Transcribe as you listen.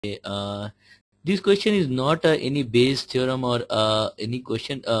This question is not any Bayes theorem or any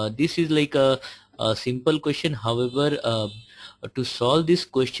question. This is like a simple question. However, to solve this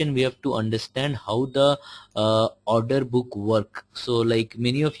question, we have to understand how the order book work. So, like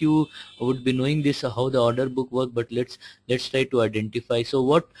many of you would be knowing this how the order book work, but let's try to identify. So,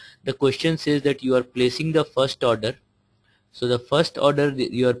 what the question says that you are placing the first order. So, the first order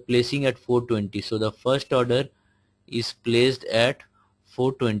you are placing at 420. So, the first order is placed at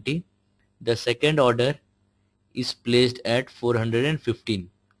 420. The second order is placed at 415.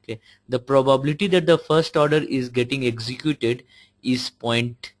 Okay, the probability that the first order is getting executed is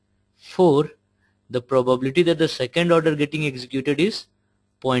 0.4. The probability that the second order getting executed is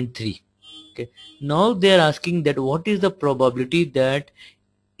 0.3. Okay, now they are asking that what is the probability that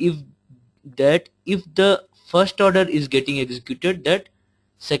if if the first order is getting executed, that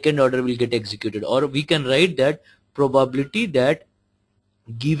second order will get executed, or we can write that probability that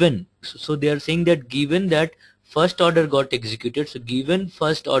given. So they are saying that given that first order got executed, so given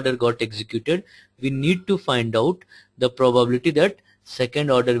first order got executed, we need to find out the probability that second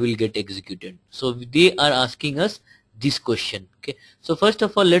order will get executed. So they are asking us this question. Okay, so first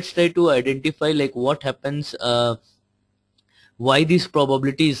of all, let's try to identify like what happens, why this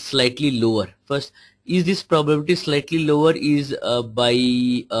probability is slightly lower. First, is this probability slightly lower is by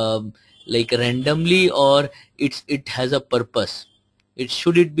like randomly, or it has a purpose?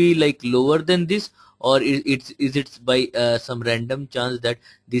 Should it be like lower than this, or is it by some random chance that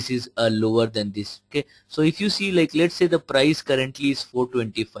this is lower than this? Okay, so if you see, like let's say the price currently is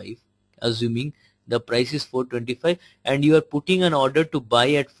 425, assuming the price is 425 and you are putting an order to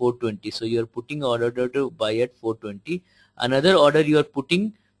buy at 420. So you are putting order to buy at 420. Another order you are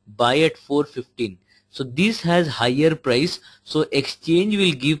putting buy at 415. So this has higher price, so exchange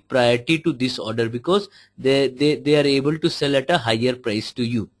will give priority to this order because they are able to sell at a higher price to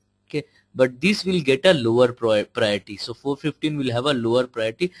you. Okay, but this will get a lower priority. So 415 will have a lower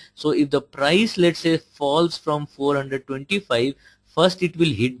priority. So if the price, let's say, falls from 425, first it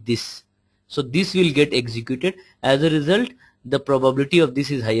will hit this. So this will get executed. As a result, the probability of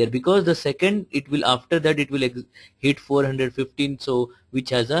this is higher, because the second it will, after that it will hit 415, so which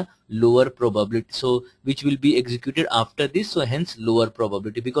has a lower probability, so which will be executed after this, so hence lower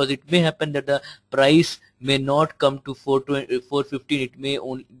probability, because it may happen that the price may not come to 415, it may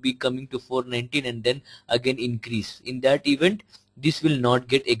only be coming to 419 and then again increase. In that event, this will not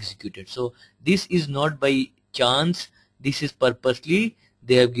get executed. So this is not by chance, this is purposely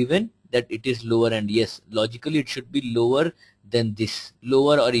they have given that it is lower, and yes, logically it should be lower than this,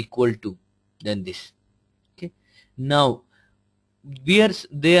 lower or equal to than this. Okay, now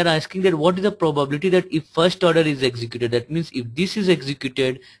they are asking that what is the probability that if first order is executed, that means if this is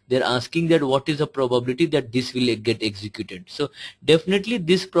executed, they're asking that what is the probability that this will get executed. So definitely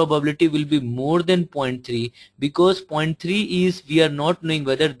this probability will be more than 0.3, because 0.3 is we are not knowing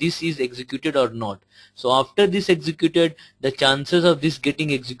whether this is executed or not. So after this executed, the chances of this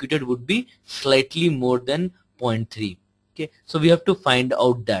getting executed would be slightly more than 0.3. Okay, so we have to find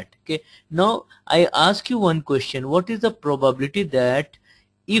out that. Okay, now I ask you one question: what is the probability that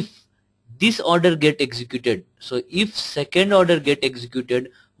if this order get executed, so if second order get executed,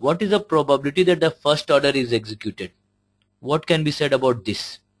 what is the probability that the first order is executed? What can be said about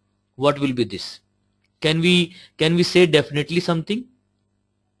this? What will be this? Can we say definitely something,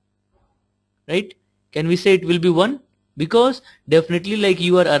 right? Can we say it will be 1? Because definitely, like,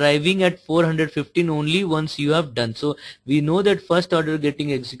 you are arriving at 415 only once you have done. So we know that first order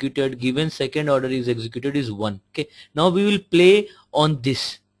getting executed given second order is executed is 1. Okay, now we will play on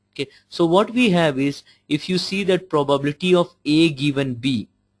this. Okay, so what we have is, if you see that probability of A given B,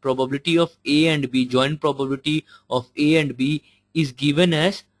 probability of A and B, joint probability of A and B is given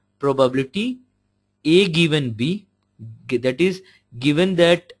as probability A given B, that is given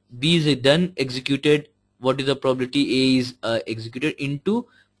that B is done executed, what is the probability A is executed, into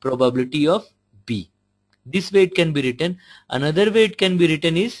probability of B. This way it can be written. Another way it can be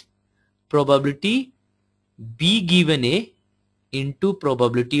written is probability B given A into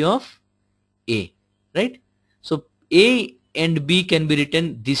probability of A, right? So A and B can be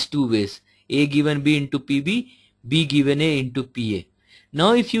written these two ways: A given B into PB, B given A into PA.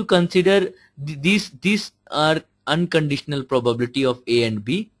 Now if you consider these are unconditional probability of A and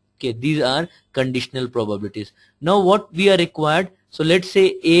B. Okay, these are conditional probabilities. Now what we are required, so let's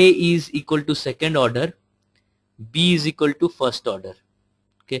say A is equal to second order, B is equal to first order.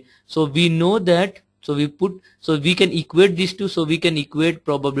 Okay, so we know that, so we can equate these two. So we can equate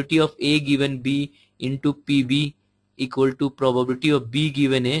probability of A given B into PB equal to probability of B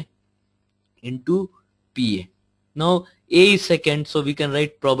given A into PA. Now A is second, so we can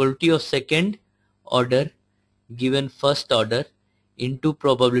write probability of second order given first order into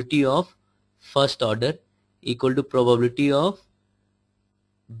probability of first order equal to probability of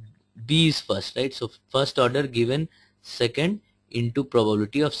B is first, right? So first order given second into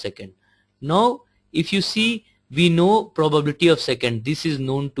probability of second. Now if you see, we know probability of second, this is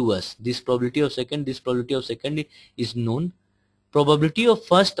known to us, this probability of second, this probability of second is known. Probability of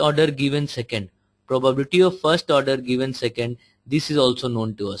first order given second, probability of first order given second, this is also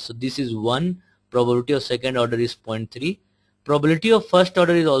known to us. So this is 1, probability of second order is 0.3, probability of first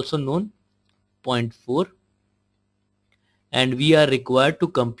order is also known, 0.4, and we are required to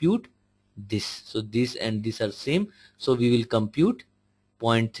compute this. So this and this are same, so we will compute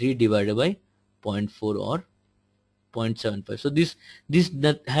 0.3 divided by 0.4 or 0.75. So this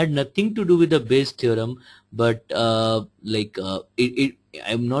had nothing to do with the Bayes theorem, but I'm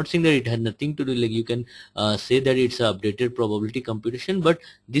not saying that it had nothing to do, like you can say that it's an updated probability computation, but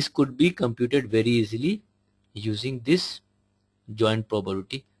this could be computed very easily using this joint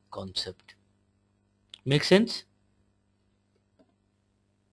probability concept. Make sense?